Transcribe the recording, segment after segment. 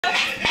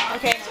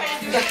Okay. Go.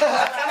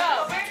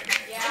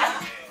 Yeah.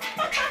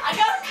 I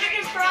got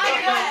chicken fries.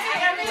 I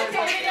got the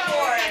tomato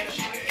orange.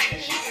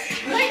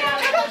 No,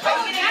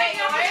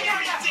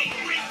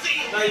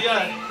 you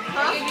got it.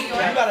 Huh? You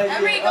gotta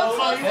do it. Go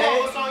close. Hey,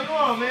 what's on you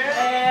on, man?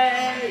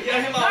 Hey, you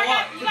gotta hit my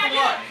walk. Hit my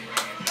walk.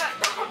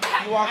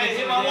 You walking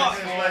hit my walk.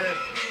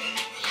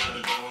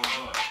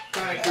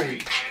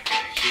 Concrete.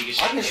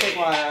 I can shake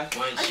my ass.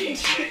 Ready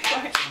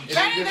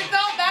to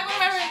go back on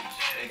my ring.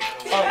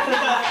 Oh.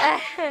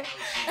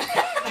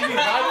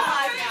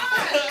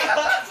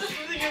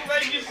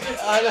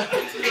 I know.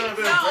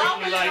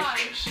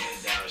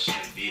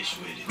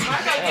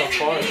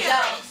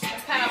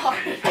 Kind of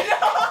hard.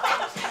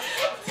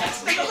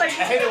 I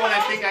hate it when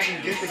I think I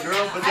can get the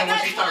girl, but then when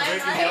she starts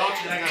breaking me off,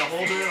 then I gotta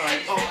hold her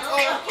like,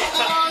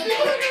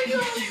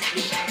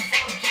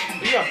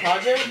 You got a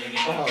project?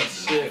 Oh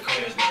shit.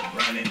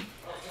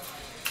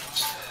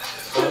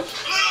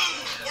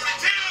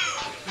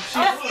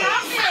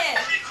 Stop it!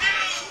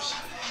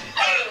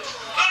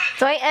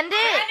 Do I end it?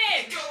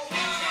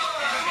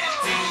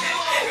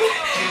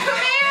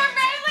 Come here,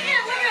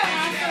 Brandon!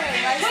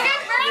 Look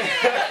at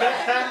Brandon!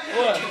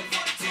 What?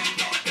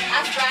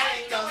 Ask Brandon,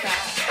 he knows that.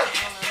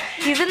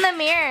 He's in the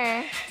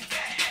mirror.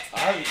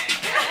 I'm...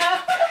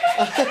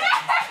 oh,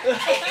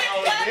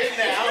 it's in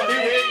now. Oh,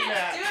 it's in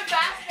now. Do it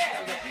faster.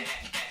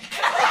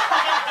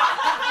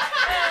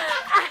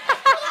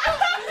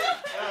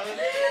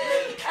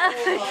 Oh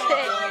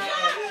shit.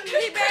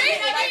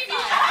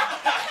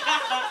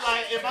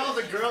 Like, if I was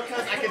a girl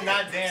cuss, I could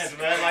not dance,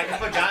 man. Like,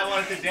 if a guy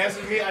wanted to dance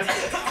with me, I'd be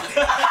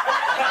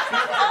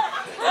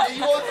hey,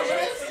 you want some of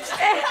this?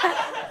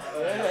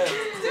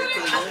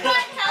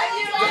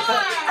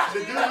 The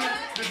dude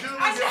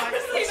was like,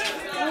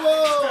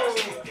 whoa.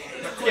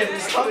 Getting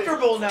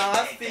comfortable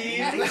now,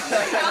 Steve. I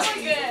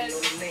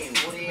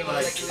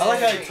like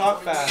how you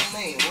talk fast. I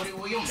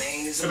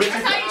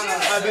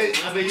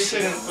bet you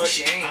shouldn't put,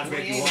 I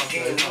bet you want to.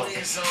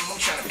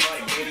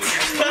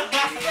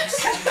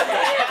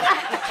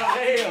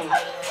 Damn.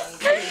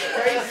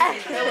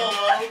 Hello,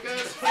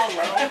 Lucas.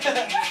 Hello.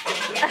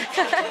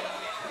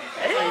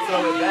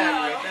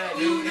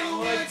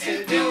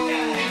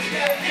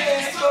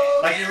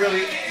 Like you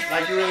really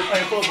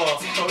playing football.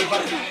 So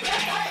everybody,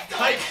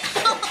 hype.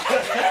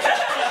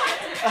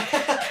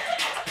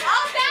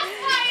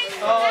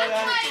 Oh, that's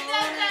why he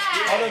does that.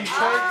 All them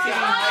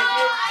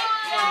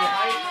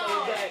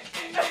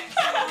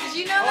Did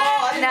you know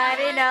that? No, I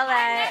didn't know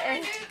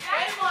that.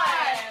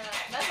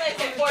 That's like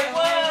 41.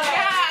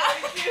 Yeah.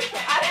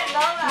 I didn't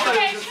know that.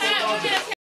 Okay, Snap, we're gonna